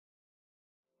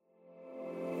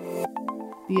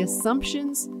the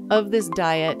assumptions of this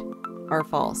diet are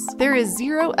false. There is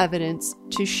zero evidence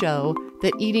to show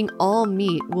that eating all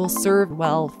meat will serve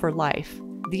well for life.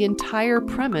 The entire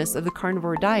premise of the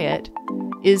carnivore diet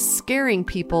is scaring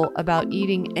people about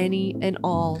eating any and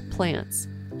all plants.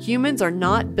 Humans are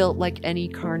not built like any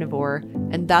carnivore,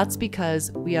 and that's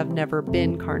because we have never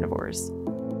been carnivores.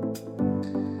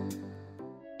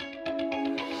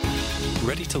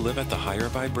 Ready to live at the higher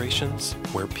vibrations,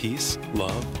 where peace,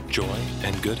 love, joy,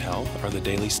 and good health are the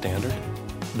daily standard?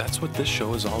 That's what this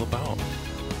show is all about.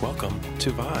 Welcome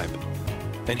to Vibe.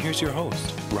 And here's your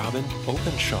host, Robyn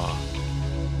Openshaw.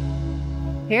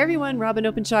 Hey everyone, Robyn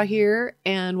Openshaw here,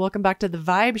 and welcome back to the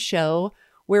Vibe Show,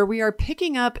 where we are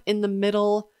picking up in the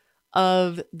middle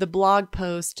of the blog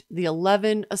post, the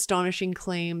 11 astonishing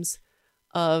claims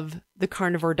of the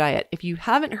carnivore diet. If you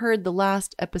haven't heard the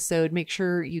last episode, make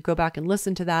sure you go back and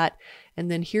listen to that.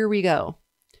 And then here we go.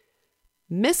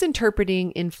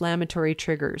 Misinterpreting inflammatory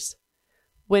triggers.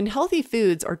 When healthy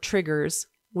foods are triggers,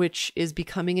 which is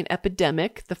becoming an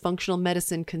epidemic, the functional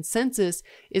medicine consensus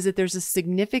is that there's a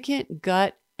significant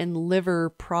gut and liver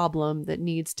problem that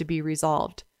needs to be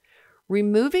resolved.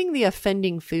 Removing the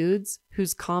offending foods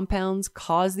whose compounds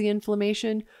cause the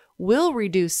inflammation will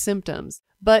reduce symptoms,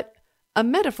 but a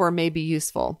metaphor may be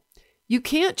useful. You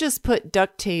can't just put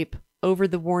duct tape over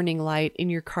the warning light in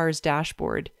your car's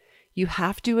dashboard. You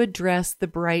have to address the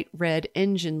bright red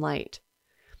engine light.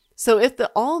 So if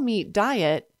the all-meat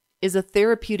diet is a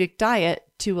therapeutic diet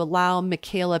to allow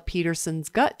Michaela Peterson's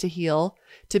gut to heal,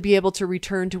 to be able to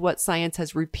return to what science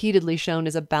has repeatedly shown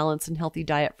is a balanced and healthy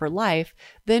diet for life,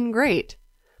 then great.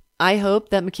 I hope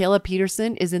that Michaela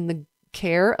Peterson is in the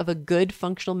care of a good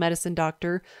functional medicine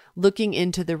doctor looking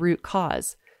into the root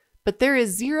cause. But there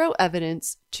is zero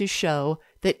evidence to show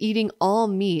that eating all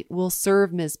meat will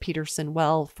serve Ms. Peterson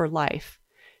well for life.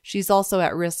 She's also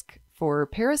at risk for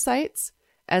parasites,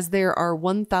 as there are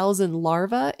 1,000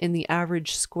 larvae in the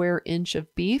average square inch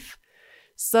of beef.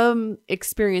 Some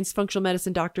experienced functional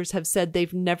medicine doctors have said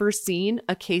they've never seen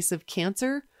a case of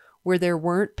cancer where there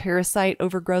weren't parasite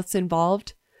overgrowths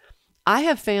involved. I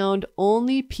have found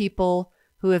only people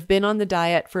who have been on the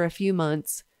diet for a few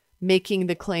months making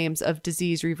the claims of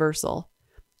disease reversal.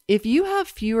 If you have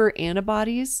fewer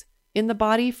antibodies in the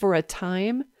body for a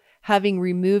time, having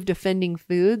removed offending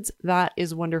foods, that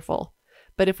is wonderful.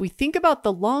 But if we think about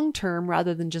the long term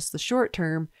rather than just the short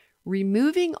term,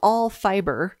 removing all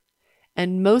fiber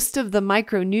and most of the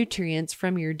micronutrients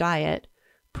from your diet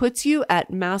puts you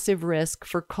at massive risk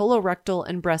for colorectal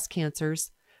and breast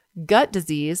cancers, gut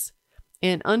disease,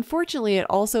 and unfortunately, it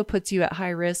also puts you at high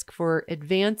risk for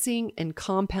advancing and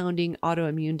compounding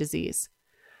autoimmune disease.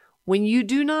 When you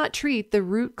do not treat the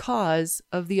root cause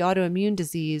of the autoimmune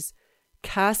disease,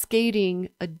 cascading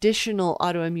additional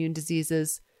autoimmune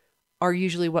diseases are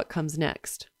usually what comes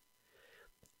next.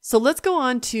 So let's go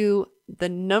on to the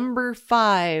number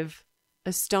 5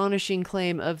 astonishing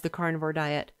claim of the carnivore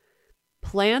diet.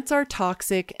 Plants are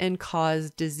toxic and cause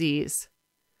disease.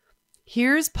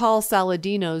 Here's Paul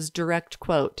Saladino's direct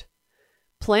quote.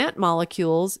 Plant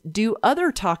molecules do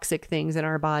other toxic things in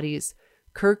our bodies.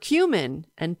 Curcumin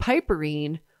and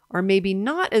piperine are maybe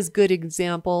not as good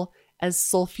example as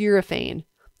sulforaphane.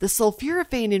 The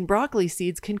sulforaphane in broccoli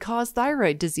seeds can cause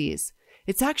thyroid disease.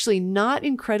 It's actually not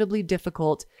incredibly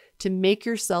difficult to make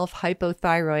yourself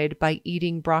hypothyroid by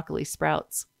eating broccoli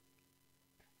sprouts.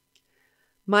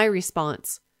 My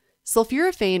response.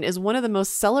 Sulforaphane is one of the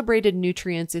most celebrated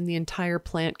nutrients in the entire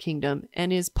plant kingdom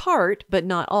and is part, but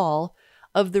not all,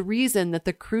 of the reason that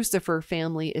the crucifer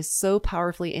family is so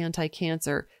powerfully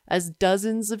anti-cancer, as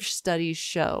dozens of studies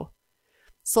show.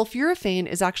 Sulforaphane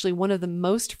is actually one of the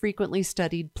most frequently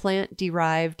studied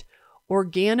plant-derived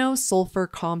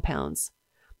organosulfur compounds.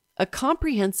 A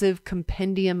comprehensive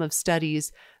compendium of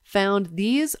studies found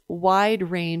these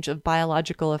wide range of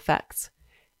biological effects: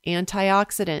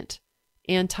 antioxidant,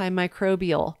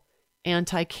 antimicrobial,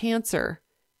 anti-cancer,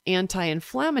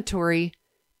 anti-inflammatory,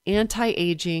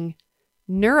 anti-aging,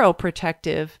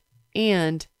 neuroprotective,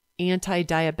 and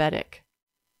anti-diabetic.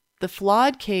 The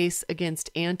flawed case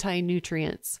against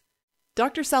anti-nutrients.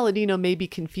 Dr. Saladino may be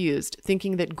confused,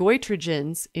 thinking that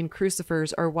goitrogens in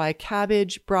crucifers are why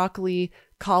cabbage, broccoli,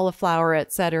 cauliflower,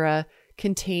 etc.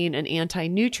 contain an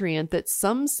anti-nutrient that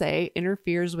some say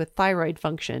interferes with thyroid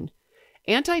function.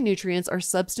 Anti-nutrients are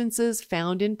substances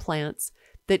found in plants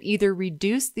that either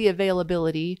reduce the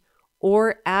availability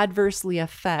or adversely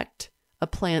affect a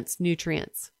plant's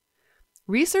nutrients.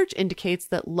 Research indicates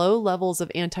that low levels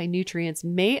of anti-nutrients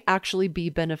may actually be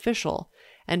beneficial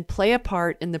and play a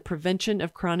part in the prevention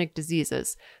of chronic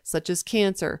diseases such as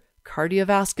cancer,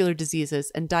 cardiovascular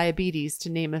diseases, and diabetes, to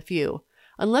name a few.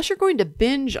 Unless you're going to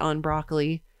binge on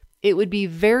broccoli, it would be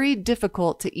very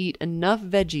difficult to eat enough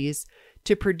veggies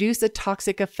to produce a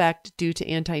toxic effect due to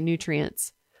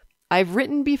anti-nutrients. I've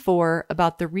written before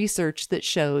about the research that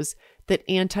shows that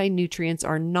anti-nutrients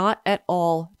are not at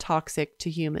all toxic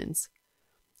to humans.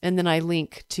 And then I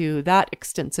link to that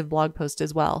extensive blog post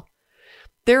as well.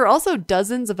 There are also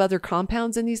dozens of other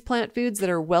compounds in these plant foods that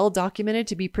are well documented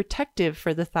to be protective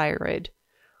for the thyroid.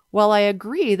 While I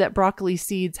agree that broccoli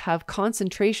seeds have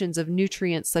concentrations of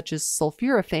nutrients such as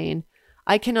sulforaphane,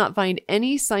 I cannot find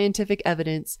any scientific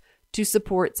evidence to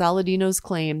support Saladino's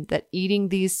claim that eating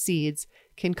these seeds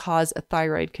can cause a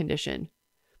thyroid condition.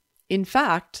 In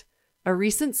fact, a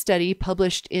recent study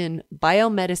published in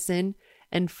Biomedicine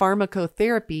and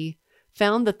Pharmacotherapy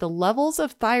found that the levels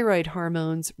of thyroid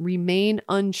hormones remain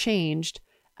unchanged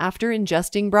after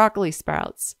ingesting broccoli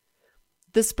sprouts.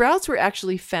 The sprouts were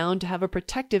actually found to have a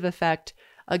protective effect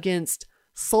against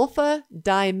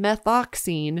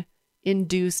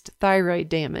sulfa-dimethoxine-induced thyroid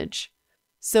damage.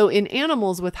 So in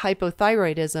animals with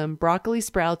hypothyroidism, broccoli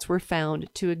sprouts were found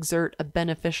to exert a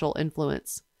beneficial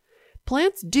influence.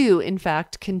 Plants do, in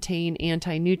fact, contain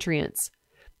anti-nutrients.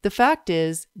 The fact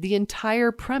is, the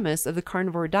entire premise of the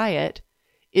carnivore diet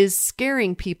is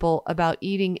scaring people about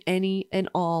eating any and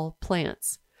all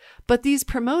plants. But these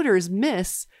promoters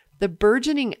miss the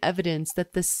burgeoning evidence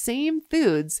that the same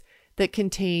foods that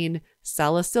contain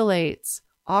salicylates,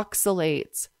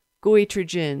 oxalates,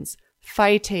 goitrogens,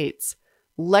 phytates,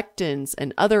 lectins,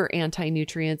 and other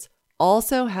anti-nutrients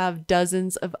also have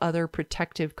dozens of other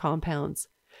protective compounds.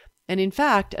 And in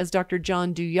fact, as Dr.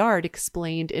 John Douillard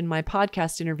explained in my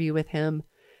podcast interview with him,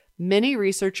 many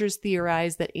researchers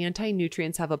theorize that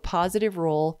anti-nutrients have a positive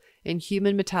role in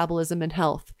human metabolism and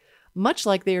health, much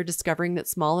like they are discovering that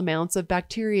small amounts of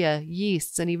bacteria,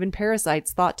 yeasts, and even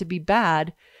parasites thought to be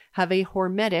bad have a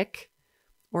hormetic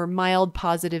or mild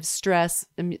positive stress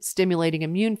stimulating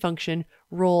immune function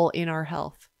role in our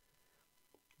health.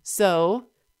 So,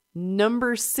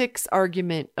 number 6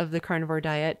 argument of the carnivore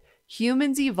diet,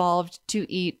 humans evolved to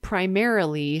eat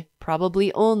primarily,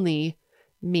 probably only,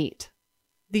 meat.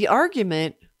 The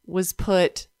argument was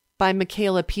put by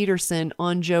Michaela Peterson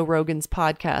on Joe Rogan's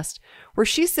podcast, where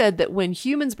she said that when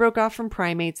humans broke off from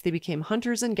primates, they became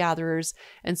hunters and gatherers,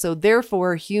 and so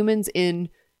therefore humans in,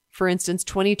 for instance,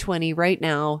 2020 right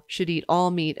now should eat all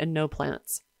meat and no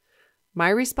plants. My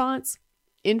response?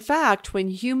 In fact, when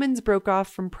humans broke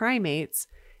off from primates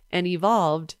and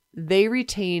evolved, they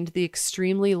retained the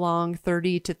extremely long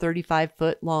 30 to 35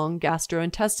 foot long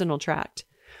gastrointestinal tract.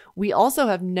 We also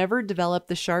have never developed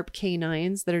the sharp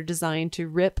canines that are designed to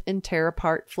rip and tear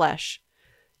apart flesh.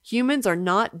 Humans are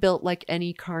not built like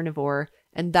any carnivore,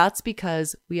 and that's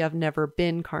because we have never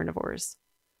been carnivores.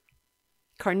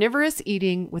 Carnivorous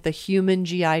eating with a human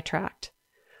GI tract.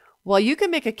 While you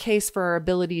can make a case for our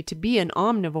ability to be an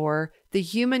omnivore, the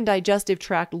human digestive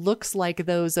tract looks like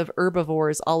those of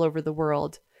herbivores all over the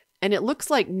world, and it looks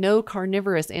like no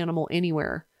carnivorous animal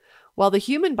anywhere. While the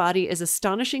human body is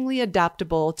astonishingly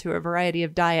adaptable to a variety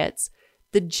of diets,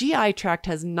 the GI tract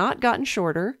has not gotten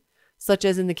shorter, such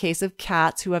as in the case of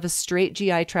cats who have a straight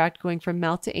GI tract going from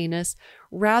mouth to anus.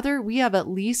 Rather, we have at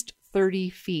least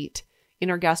 30 feet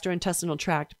in our gastrointestinal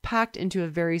tract packed into a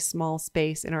very small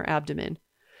space in our abdomen.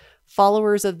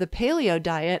 Followers of the paleo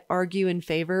diet argue in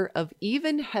favor of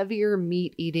even heavier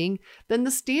meat eating than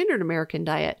the standard American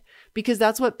diet, because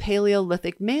that's what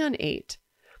Paleolithic man ate.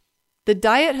 The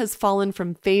diet has fallen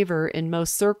from favor in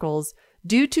most circles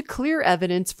due to clear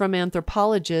evidence from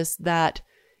anthropologists that,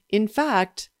 in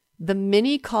fact, the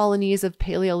many colonies of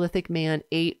Paleolithic man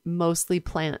ate mostly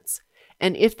plants.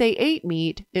 And if they ate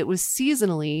meat, it was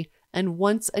seasonally and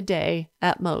once a day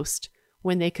at most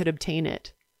when they could obtain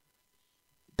it.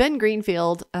 Ben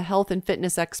Greenfield, a health and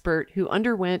fitness expert who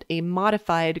underwent a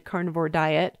modified carnivore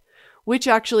diet, which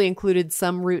actually included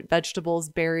some root vegetables,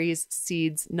 berries,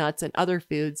 seeds, nuts, and other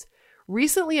foods,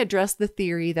 recently addressed the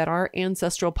theory that our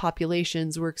ancestral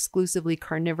populations were exclusively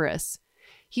carnivorous.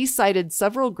 He cited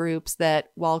several groups that,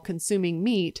 while consuming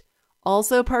meat,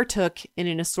 also partook in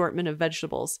an assortment of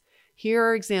vegetables. Here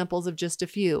are examples of just a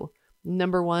few.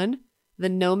 Number 1, the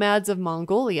nomads of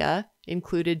Mongolia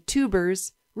included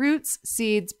tubers, roots,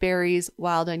 seeds, berries,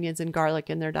 wild onions, and garlic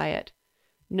in their diet.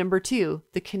 Number 2,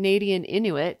 the Canadian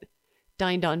Inuit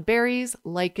dined on berries,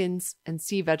 lichens, and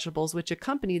sea vegetables, which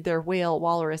accompanied their whale,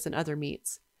 walrus, and other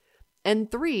meats. And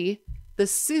 3, the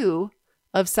Sioux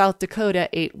of South Dakota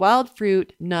ate wild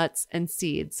fruit, nuts, and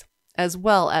seeds, as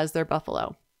well as their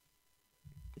buffalo.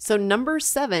 So number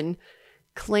 7,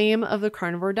 claim of the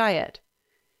carnivore diet.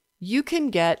 You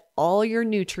can get all your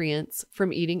nutrients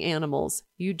from eating animals.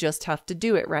 You just have to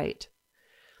do it right.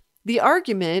 The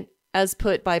argument, as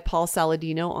put by Paul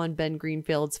Saladino on Ben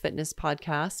Greenfield's fitness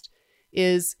podcast,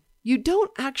 is you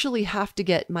don't actually have to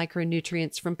get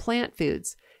micronutrients from plant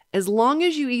foods. As long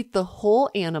as you eat the whole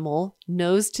animal,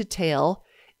 nose to tail,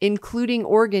 including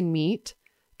organ meat,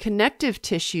 connective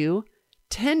tissue,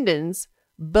 tendons,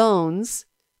 bones,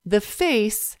 the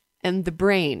face, and the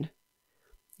brain.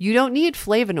 You don't need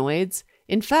flavonoids.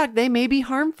 In fact, they may be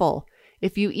harmful.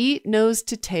 If you eat nose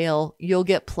to tail, you'll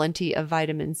get plenty of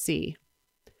vitamin C.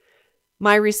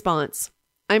 My response: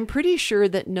 I'm pretty sure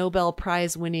that Nobel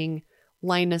Prize winning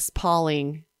Linus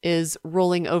Pauling is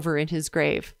rolling over in his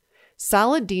grave.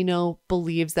 Saladino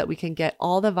believes that we can get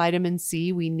all the vitamin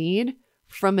C we need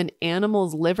from an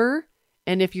animal's liver,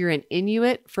 and if you're an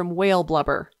Inuit, from whale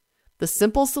blubber. The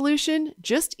simple solution: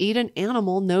 just eat an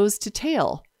animal nose to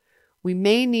tail. We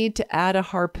may need to add a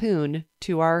harpoon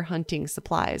to our hunting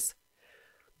supplies.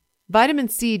 Vitamin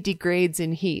C degrades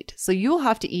in heat, so you'll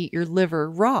have to eat your liver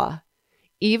raw.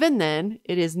 Even then,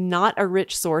 it is not a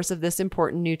rich source of this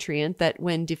important nutrient that,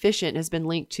 when deficient, has been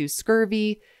linked to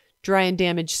scurvy, dry and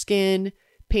damaged skin,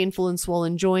 painful and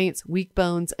swollen joints, weak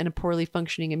bones, and a poorly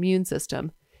functioning immune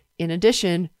system. In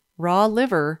addition, raw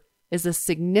liver is a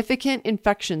significant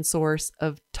infection source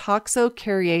of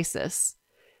toxocariasis,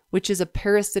 which is a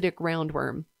parasitic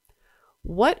roundworm.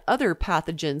 What other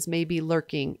pathogens may be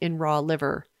lurking in raw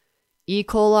liver? E.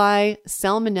 coli,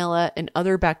 salmonella, and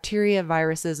other bacteria,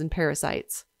 viruses, and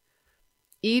parasites.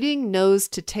 Eating nose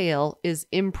to tail is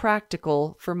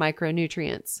impractical for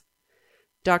micronutrients.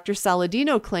 Dr.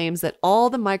 Saladino claims that all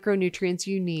the micronutrients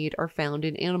you need are found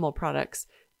in animal products,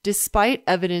 despite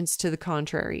evidence to the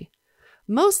contrary.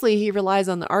 Mostly, he relies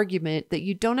on the argument that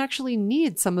you don't actually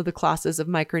need some of the classes of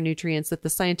micronutrients that the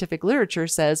scientific literature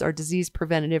says are disease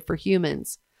preventative for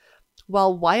humans.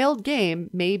 While wild game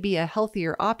may be a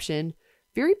healthier option,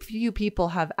 very few people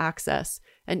have access,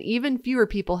 and even fewer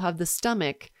people have the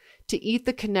stomach to eat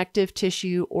the connective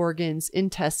tissue, organs,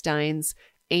 intestines,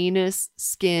 anus,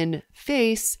 skin,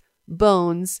 face,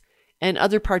 bones, and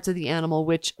other parts of the animal,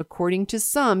 which, according to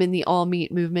some in the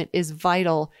all-meat movement, is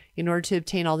vital in order to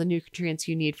obtain all the nutrients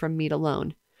you need from meat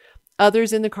alone.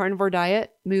 Others in the carnivore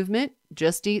diet movement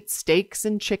just eat steaks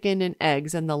and chicken and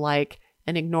eggs and the like,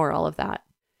 and ignore all of that.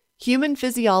 Human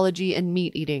physiology and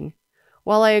meat eating.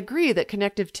 While I agree that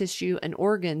connective tissue and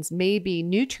organs may be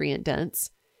nutrient dense,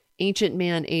 ancient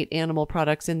man ate animal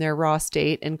products in their raw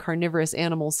state and carnivorous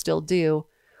animals still do,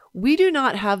 we do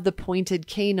not have the pointed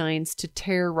canines to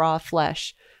tear raw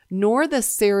flesh, nor the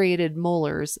serrated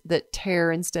molars that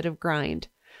tear instead of grind,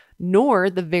 nor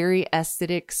the very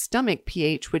acidic stomach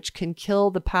pH which can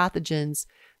kill the pathogens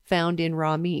found in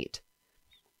raw meat.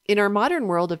 In our modern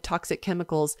world of toxic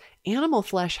chemicals, animal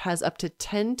flesh has up to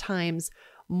 10 times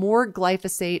more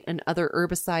glyphosate and other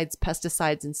herbicides,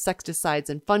 pesticides, insecticides,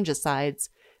 and fungicides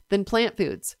than plant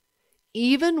foods,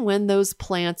 even when those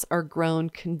plants are grown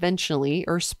conventionally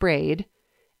or sprayed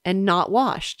and not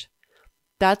washed.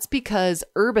 That's because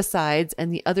herbicides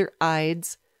and the other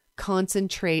ides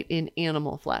concentrate in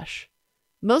animal flesh.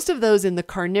 Most of those in the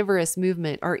carnivorous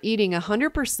movement are eating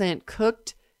 100%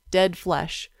 cooked, dead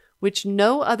flesh, which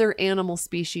no other animal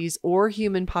species or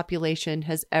human population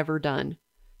has ever done.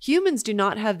 Humans do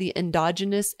not have the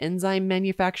endogenous enzyme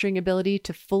manufacturing ability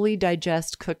to fully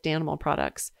digest cooked animal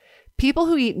products. People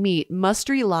who eat meat must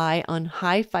rely on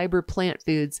high-fiber plant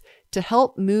foods to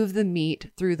help move the meat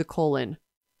through the colon.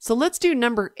 So let's do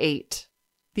number 8.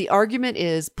 The argument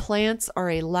is plants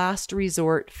are a last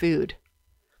resort food.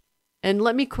 And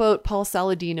let me quote Paul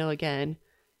Saladino again.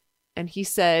 And he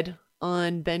said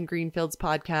on Ben Greenfield's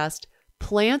podcast,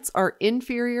 plants are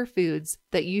inferior foods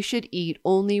that you should eat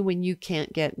only when you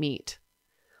can't get meat.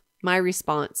 My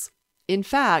response: in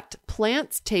fact,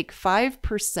 plants take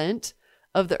 5%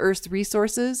 of the Earth's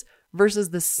resources versus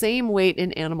the same weight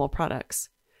in animal products.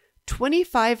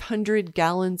 2,500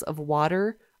 gallons of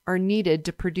water are needed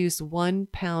to produce 1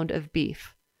 pound of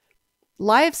beef.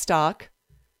 Livestock,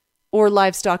 or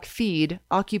livestock feed,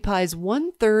 occupies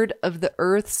 1/3 of the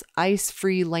Earth's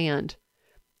ice-free land.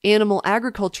 Animal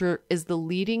agriculture is the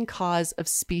leading cause of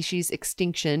species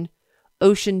extinction,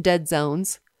 ocean dead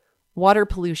zones, water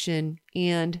pollution,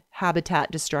 and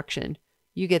habitat destruction.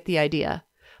 You get the idea.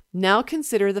 Now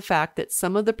consider the fact that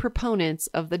some of the proponents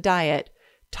of the diet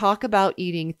talk about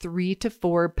eating 3 to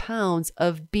 4 pounds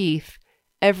of beef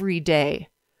every day.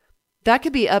 That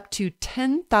could be up to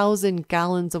 10,000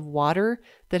 gallons of water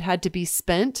that had to be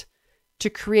spent to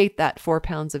create that 4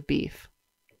 pounds of beef.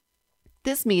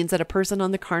 This means that a person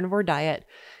on the carnivore diet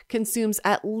consumes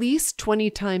at least 20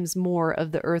 times more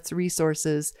of the Earth's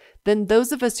resources than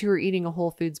those of us who are eating a whole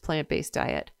foods plant-based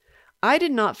diet. I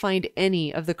did not find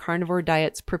any of the carnivore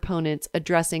diet's proponents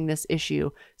addressing this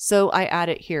issue, so I add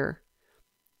it here.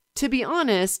 To be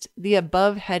honest, the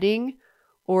above heading,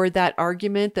 or that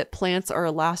argument that plants are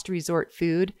a last resort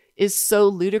food, is so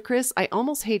ludicrous I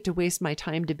almost hate to waste my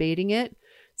time debating it.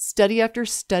 Study after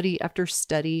study after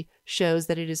study shows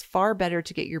that it is far better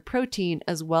to get your protein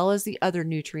as well as the other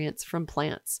nutrients from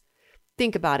plants.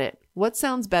 Think about it. What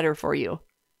sounds better for you?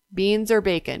 Beans or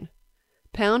bacon?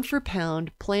 Pound for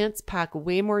pound, plants pack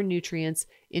way more nutrients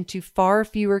into far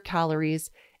fewer calories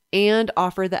and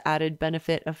offer the added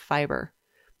benefit of fiber.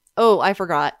 Oh, I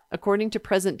forgot. According to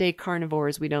present-day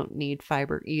carnivores, we don't need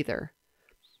fiber either.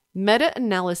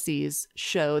 Meta-analyses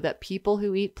show that people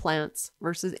who eat plants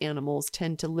versus animals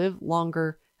tend to live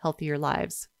longer, healthier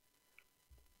lives.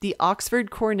 The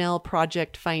Oxford-Cornell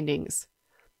Project findings.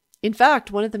 In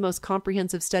fact, one of the most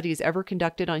comprehensive studies ever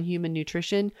conducted on human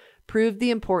nutrition proved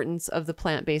the importance of the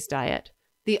plant-based diet.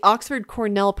 The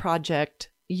Oxford-Cornell Project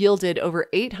yielded over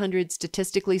 800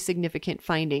 statistically significant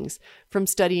findings from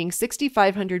studying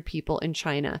 6,500 people in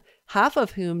China, half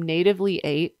of whom natively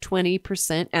ate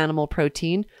 20% animal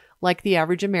protein, like the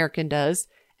average American does,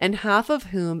 and half of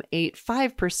whom ate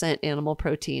 5% animal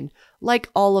protein, like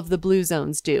all of the blue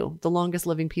zones do, the longest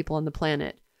living people on the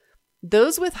planet.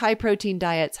 Those with high protein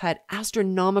diets had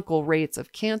astronomical rates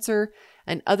of cancer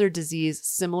and other disease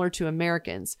similar to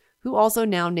Americans, who also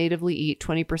now natively eat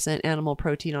 20% animal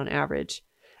protein on average.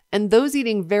 And those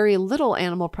eating very little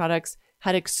animal products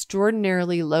had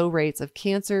extraordinarily low rates of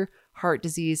cancer, heart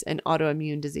disease, and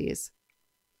autoimmune disease.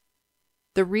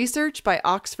 The research by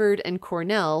Oxford and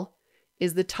Cornell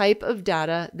is the type of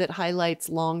data that highlights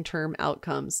long-term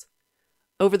outcomes.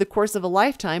 Over the course of a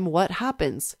lifetime, what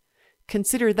happens?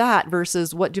 Consider that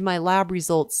versus what do my lab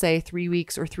results say 3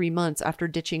 weeks or 3 months after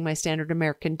ditching my standard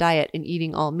American diet and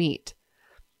eating all meat.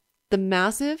 The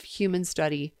massive human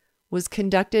study was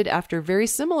conducted after very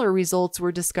similar results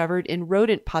were discovered in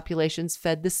rodent populations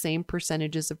fed the same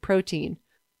percentages of protein.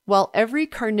 While every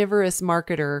carnivorous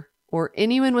marketer or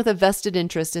anyone with a vested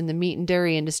interest in the meat and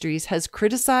dairy industries has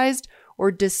criticized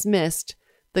or dismissed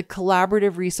the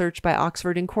collaborative research by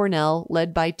Oxford and Cornell,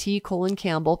 led by T. Colin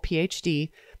Campbell, PhD,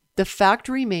 the fact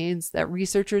remains that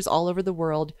researchers all over the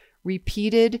world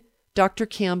repeated Dr.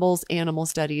 Campbell's animal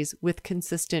studies with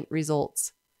consistent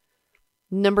results.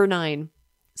 Number 9,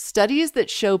 studies that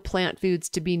show plant foods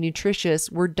to be nutritious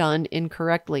were done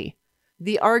incorrectly.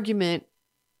 The argument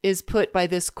is put by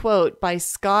this quote by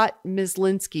Scott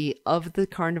Mislinski of the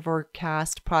Carnivore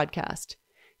Cast podcast.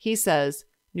 He says,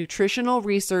 "Nutritional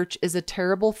research is a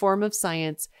terrible form of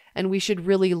science, and we should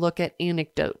really look at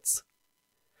anecdotes."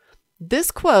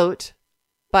 This quote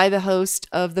by the host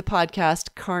of the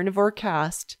podcast Carnivore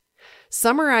Cast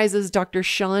summarizes Dr.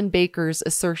 Sean Baker's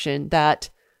assertion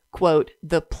that, quote,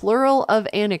 "the plural of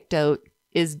anecdote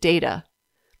is data."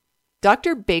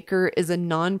 Dr. Baker is a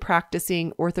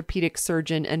non-practicing orthopedic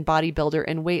surgeon and bodybuilder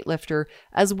and weightlifter,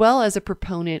 as well as a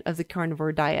proponent of the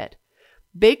carnivore diet.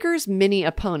 Baker's many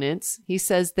opponents, he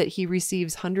says that he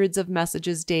receives hundreds of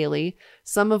messages daily,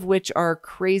 some of which are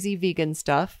crazy vegan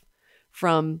stuff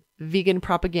from vegan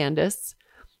propagandists,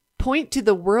 point to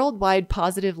the worldwide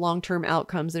positive long-term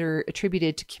outcomes that are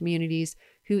attributed to communities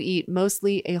who eat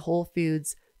mostly a whole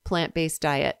foods, plant-based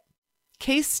diet.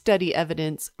 Case study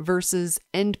evidence versus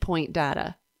endpoint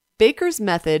data. Baker's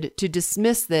method to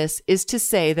dismiss this is to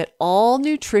say that all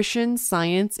nutrition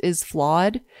science is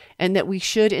flawed and that we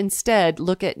should instead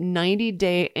look at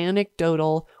 90-day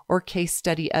anecdotal or case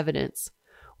study evidence.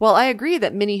 While I agree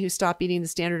that many who stop eating the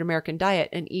standard American diet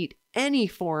and eat any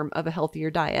form of a healthier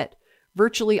diet,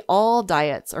 virtually all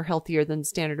diets are healthier than the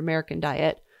standard American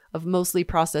diet of mostly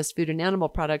processed food and animal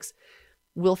products,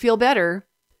 will feel better,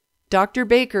 Dr.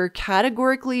 Baker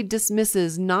categorically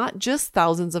dismisses not just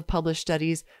thousands of published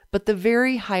studies, but the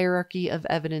very hierarchy of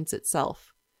evidence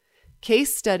itself.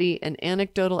 Case study and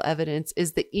anecdotal evidence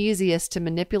is the easiest to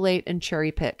manipulate and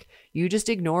cherry pick. You just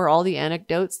ignore all the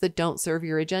anecdotes that don't serve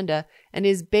your agenda and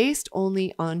is based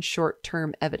only on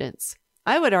short-term evidence.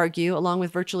 I would argue, along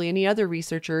with virtually any other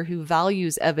researcher who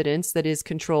values evidence that is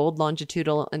controlled,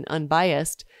 longitudinal, and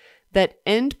unbiased, that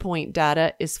endpoint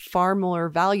data is far more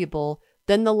valuable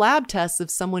than the lab tests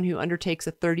of someone who undertakes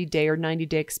a 30-day or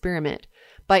 90-day experiment.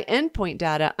 By endpoint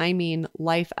data, I mean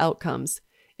life outcomes,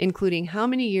 including how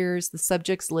many years the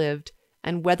subjects lived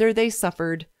and whether they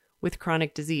suffered with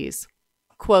chronic disease.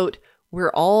 Quote,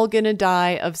 "We're all going to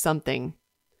die of something."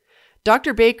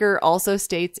 Dr. Baker also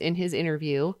states in his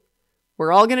interview,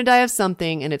 "We're all going to die of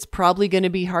something, and it's probably going to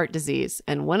be heart disease.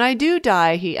 And when I do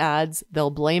die," he adds,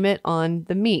 "they'll blame it on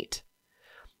the meat."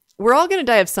 We're all going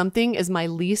to die of something is my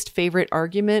least favorite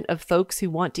argument of folks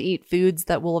who want to eat foods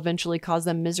that will eventually cause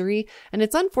them misery, and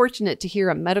it's unfortunate to hear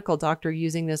a medical doctor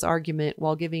using this argument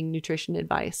while giving nutrition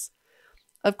advice.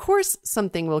 Of course,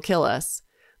 something will kill us,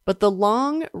 but the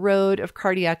long road of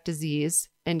cardiac disease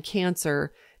and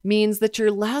cancer means that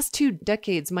your last 2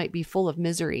 decades might be full of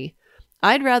misery.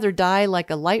 I'd rather die like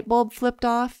a light bulb flipped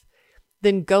off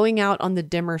than going out on the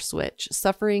dimmer switch,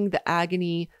 suffering the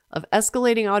agony of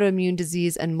escalating autoimmune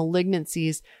disease and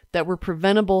malignancies that were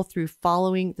preventable through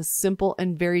following the simple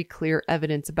and very clear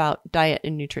evidence about diet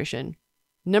and nutrition.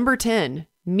 Number 10,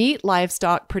 meat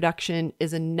livestock production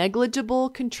is a negligible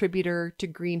contributor to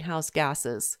greenhouse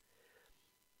gases.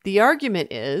 The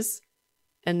argument is,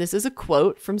 and this is a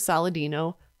quote from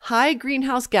Saladino, high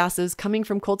greenhouse gases coming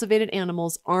from cultivated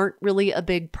animals aren't really a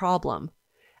big problem.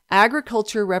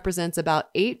 Agriculture represents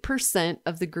about 8%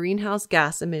 of the greenhouse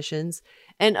gas emissions,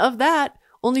 and of that,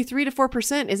 only 3 to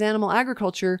 4% is animal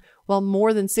agriculture, while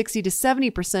more than 60 to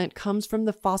 70% comes from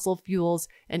the fossil fuels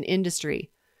and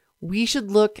industry. We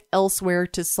should look elsewhere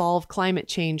to solve climate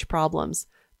change problems.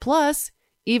 Plus,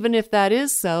 even if that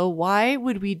is so, why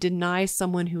would we deny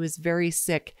someone who is very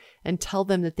sick and tell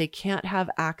them that they can't have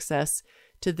access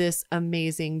to this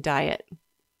amazing diet?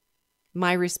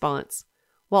 My response: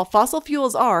 while fossil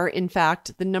fuels are, in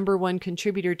fact, the number one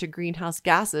contributor to greenhouse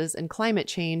gases and climate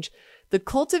change, the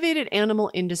cultivated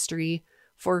animal industry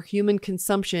for human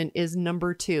consumption is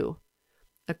number 2.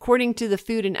 According to the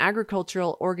Food and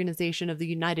Agricultural Organization of the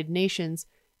United Nations,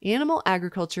 animal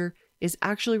agriculture is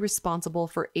actually responsible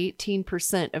for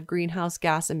 18% of greenhouse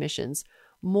gas emissions,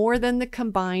 more than the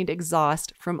combined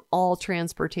exhaust from all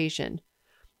transportation.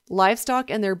 Livestock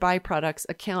and their byproducts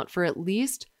account for at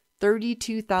least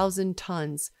 32,000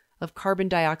 tons of carbon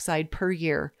dioxide per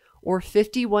year, or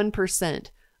 51%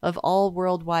 of all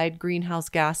worldwide greenhouse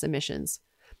gas emissions.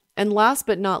 And last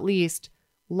but not least,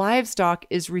 livestock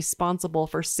is responsible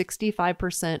for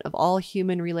 65% of all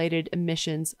human-related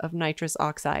emissions of nitrous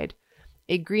oxide,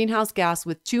 a greenhouse gas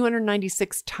with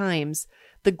 296 times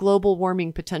the global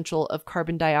warming potential of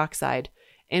carbon dioxide,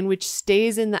 and which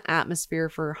stays in the atmosphere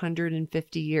for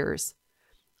 150 years.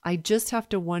 I just have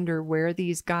to wonder where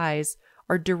these guys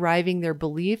are deriving their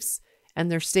beliefs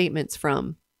and their statements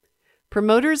from.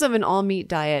 Promoters of an all-meat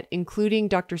diet, including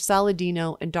Dr.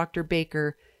 Saladino and Dr.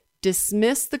 Baker,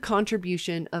 dismiss the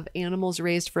contribution of animals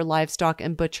raised for livestock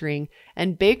and butchering,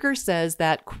 and Baker says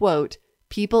that, quote,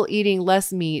 people eating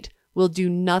less meat will do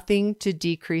nothing to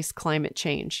decrease climate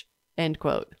change, end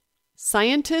quote.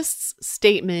 Scientists'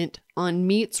 statement on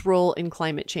meat's role in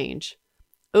climate change.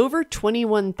 Over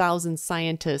 21,000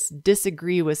 scientists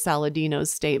disagree with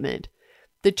Saladino's statement.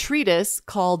 The treatise,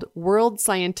 called World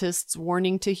Scientists'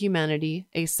 Warning to Humanity,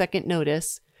 a Second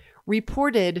Notice,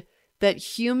 reported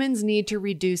that humans need to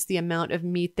reduce the amount of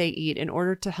meat they eat in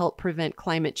order to help prevent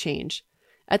climate change.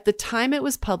 At the time it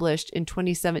was published in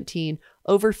 2017,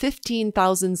 over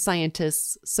 15,000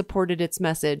 scientists supported its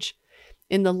message.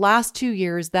 In the last 2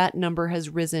 years, that number has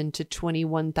risen to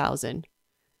 21,000.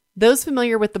 Those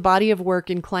familiar with the body of work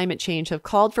in climate change have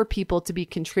called for people to be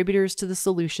contributors to the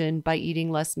solution by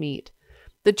eating less meat.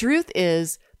 The truth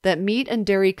is that meat and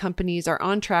dairy companies are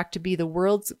on track to be the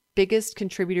world's biggest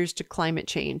contributors to climate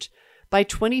change. By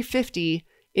 2050,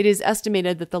 it is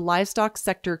estimated that the livestock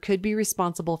sector could be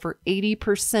responsible for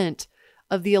 80%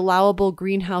 of the allowable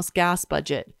greenhouse gas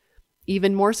budget.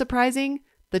 Even more surprising,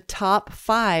 the top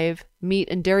 5 meat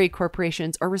and dairy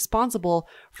corporations are responsible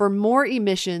for more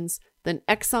emissions than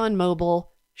ExxonMobil,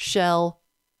 Shell,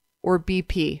 or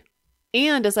BP.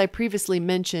 And as I previously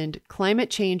mentioned, climate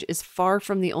change is far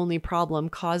from the only problem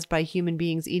caused by human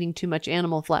beings eating too much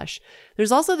animal flesh.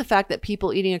 There's also the fact that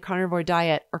people eating a carnivore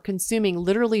diet are consuming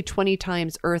literally 20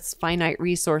 times Earth's finite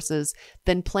resources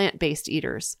than plant-based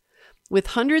eaters. With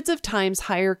hundreds of times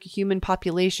higher human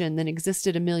population than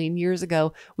existed a million years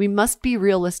ago, we must be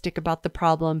realistic about the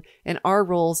problem and our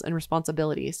roles and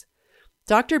responsibilities.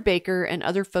 Dr. Baker and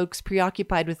other folks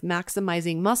preoccupied with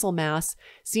maximizing muscle mass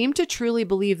seem to truly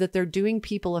believe that they're doing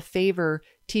people a favor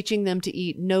teaching them to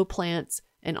eat no plants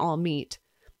and all meat.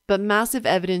 But massive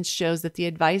evidence shows that the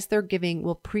advice they're giving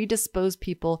will predispose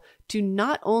people to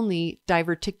not only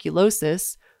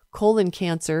diverticulosis, colon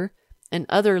cancer, and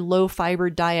other low-fiber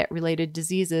diet-related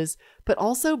diseases, but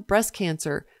also breast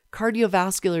cancer,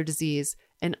 cardiovascular disease,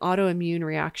 and autoimmune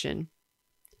reaction.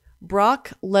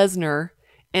 Brock Lesnar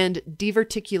and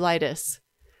diverticulitis.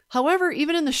 However,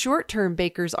 even in the short term,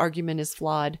 Baker's argument is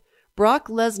flawed. Brock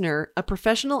Lesnar, a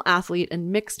professional athlete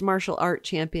and mixed martial art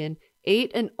champion,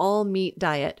 ate an all-meat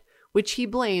diet, which he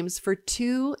blames for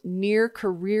 2 near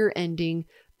career-ending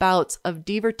bouts of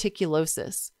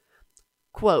diverticulosis.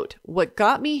 Quote, "What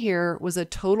got me here was a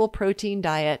total protein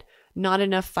diet, not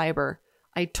enough fiber.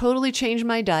 I totally changed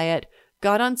my diet,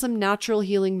 got on some natural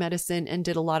healing medicine, and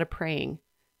did a lot of praying."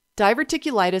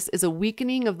 Diverticulitis is a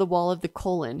weakening of the wall of the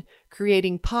colon,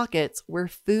 creating pockets where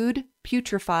food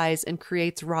putrefies and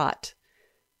creates rot.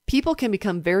 People can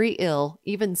become very ill,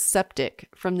 even septic,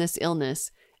 from this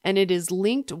illness, and it is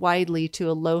linked widely to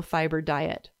a low-fiber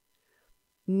diet.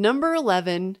 Number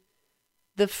 11,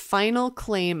 the final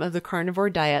claim of the carnivore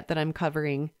diet that I'm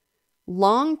covering.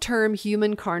 Long-term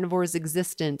human carnivore's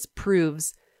existence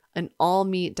proves an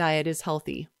all-meat diet is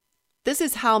healthy. This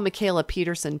is how Michaela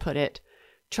Peterson put it.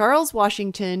 Charles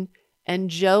Washington and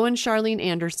Joe and Charlene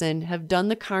Anderson have done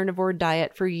the carnivore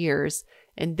diet for years,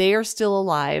 and they are still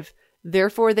alive.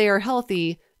 Therefore, they are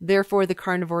healthy. Therefore, the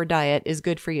carnivore diet is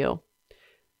good for you.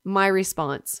 My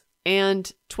response, and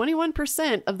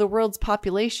 21% of the world's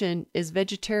population is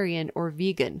vegetarian or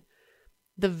vegan.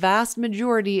 The vast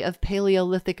majority of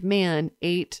Paleolithic man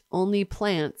ate only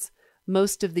plants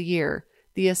most of the year.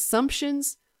 The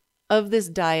assumptions of this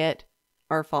diet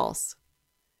are false.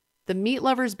 The meat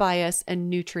lover's bias and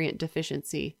nutrient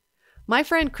deficiency. My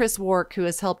friend Chris Wark, who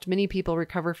has helped many people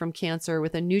recover from cancer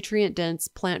with a nutrient-dense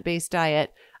plant-based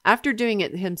diet after doing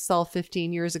it himself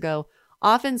 15 years ago,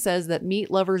 often says that meat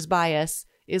lover's bias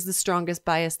is the strongest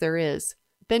bias there is.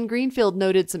 Ben Greenfield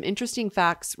noted some interesting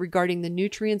facts regarding the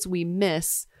nutrients we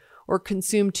miss or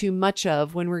consume too much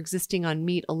of when we're existing on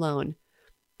meat alone.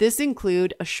 This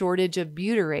include a shortage of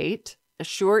butyrate, a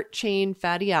short-chain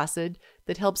fatty acid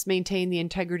that helps maintain the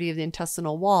integrity of the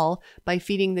intestinal wall by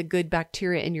feeding the good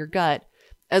bacteria in your gut,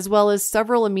 as well as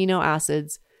several amino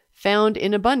acids found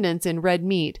in abundance in red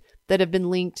meat that have been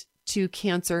linked to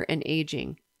cancer and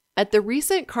aging. At the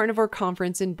recent carnivore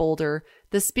conference in Boulder,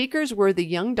 the speakers were the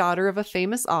young daughter of a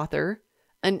famous author,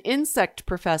 an insect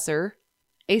professor,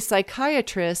 a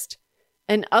psychiatrist,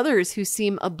 and others who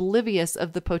seem oblivious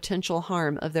of the potential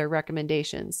harm of their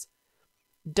recommendations.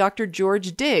 Dr.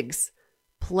 George Diggs,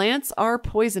 plants are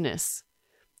poisonous.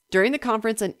 During the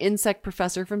conference, an insect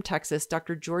professor from Texas,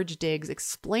 Dr. George Diggs,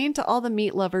 explained to all the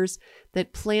meat lovers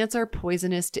that plants are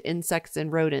poisonous to insects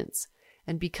and rodents.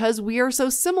 And because we are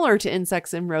so similar to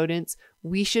insects and rodents,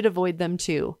 we should avoid them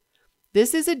too.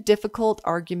 This is a difficult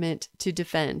argument to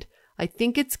defend. I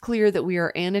think it's clear that we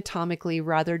are anatomically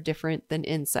rather different than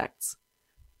insects.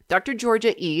 Dr.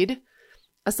 Georgia Eade,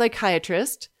 a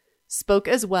psychiatrist, spoke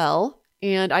as well,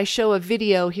 and I show a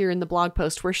video here in the blog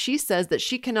post where she says that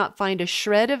she cannot find a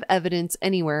shred of evidence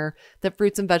anywhere that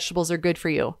fruits and vegetables are good for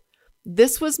you.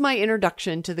 This was my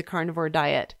introduction to the carnivore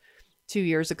diet 2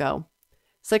 years ago.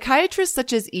 Psychiatrists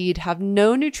such as Eade have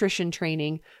no nutrition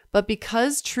training, but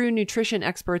because true nutrition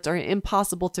experts are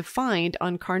impossible to find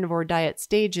on carnivore diet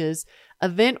stages,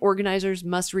 event organizers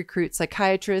must recruit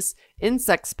psychiatrists,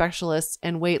 insect specialists,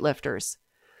 and weightlifters.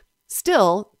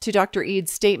 Still, to Dr.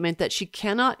 Eade's statement that she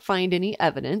cannot find any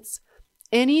evidence,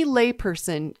 any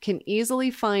layperson can easily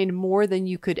find more than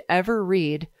you could ever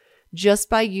read just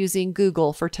by using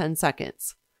Google for 10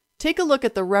 seconds. Take a look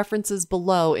at the references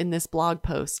below in this blog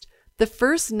post. The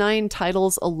first 9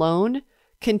 titles alone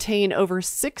contain over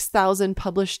 6,000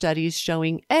 published studies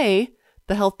showing A,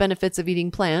 the health benefits of eating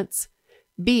plants,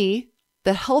 B,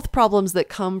 the health problems that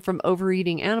come from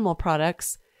overeating animal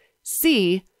products,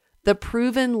 C, the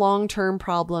proven long-term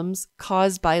problems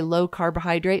caused by low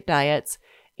carbohydrate diets,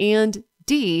 and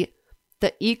D,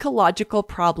 the ecological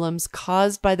problems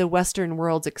caused by the Western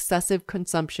world's excessive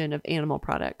consumption of animal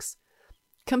products.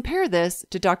 Compare this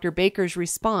to Dr. Baker's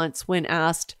response when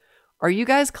asked, "Are you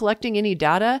guys collecting any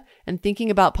data and thinking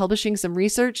about publishing some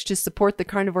research to support the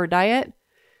carnivore diet?"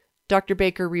 Dr.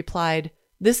 Baker replied,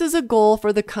 "This is a goal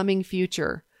for the coming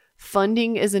future.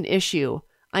 Funding is an issue.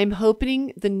 I'm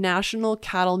hoping the National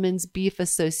Cattlemen's Beef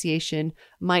Association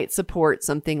might support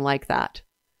something like that."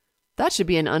 That should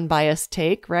be an unbiased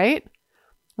take, right?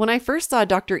 When I first saw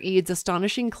Dr. Eade's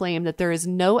astonishing claim that there is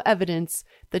no evidence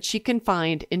that she can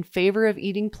find in favor of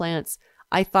eating plants,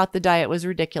 I thought the diet was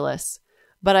ridiculous.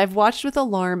 But I've watched with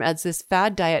alarm as this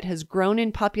fad diet has grown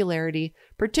in popularity,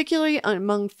 particularly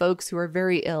among folks who are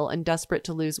very ill and desperate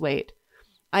to lose weight.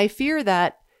 I fear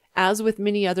that, as with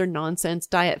many other nonsense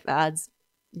diet fads,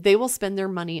 they will spend their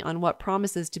money on what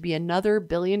promises to be another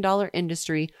billion-dollar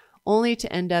industry only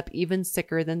to end up even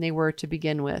sicker than they were to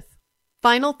begin with.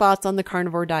 Final thoughts on the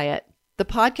carnivore diet. The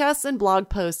podcasts and blog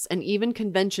posts and even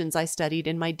conventions I studied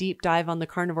in my deep dive on the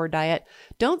carnivore diet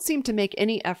don't seem to make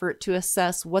any effort to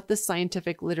assess what the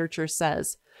scientific literature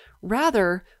says.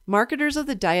 Rather, marketers of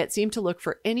the diet seem to look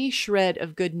for any shred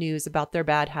of good news about their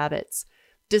bad habits.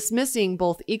 dismissing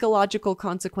both ecological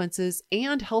consequences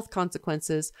and health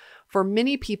consequences for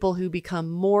many people who become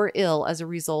more ill as a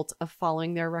result of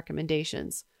following their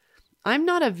recommendations. I'm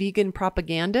not a vegan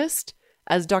propagandist,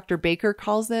 as Dr. Baker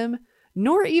calls them,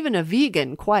 nor even a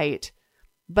vegan quite,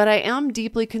 but I am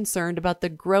deeply concerned about the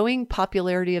growing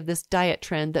popularity of this diet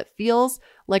trend that feels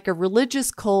like a religious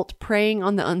cult preying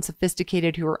on the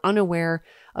unsophisticated who are unaware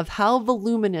of how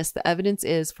voluminous the evidence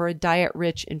is for a diet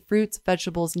rich in fruits,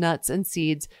 vegetables, nuts, and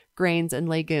seeds, grains, and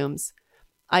legumes.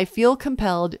 I feel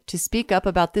compelled to speak up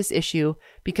about this issue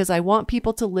because I want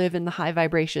people to live in the high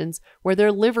vibrations where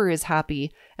their liver is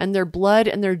happy and their blood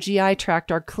and their GI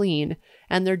tract are clean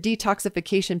and their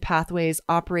detoxification pathways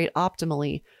operate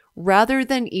optimally, rather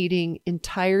than eating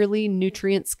entirely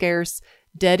nutrient-scarce,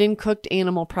 dead and cooked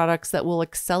animal products that will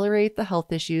accelerate the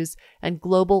health issues and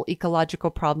global ecological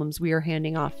problems we are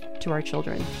handing off to our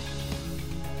children.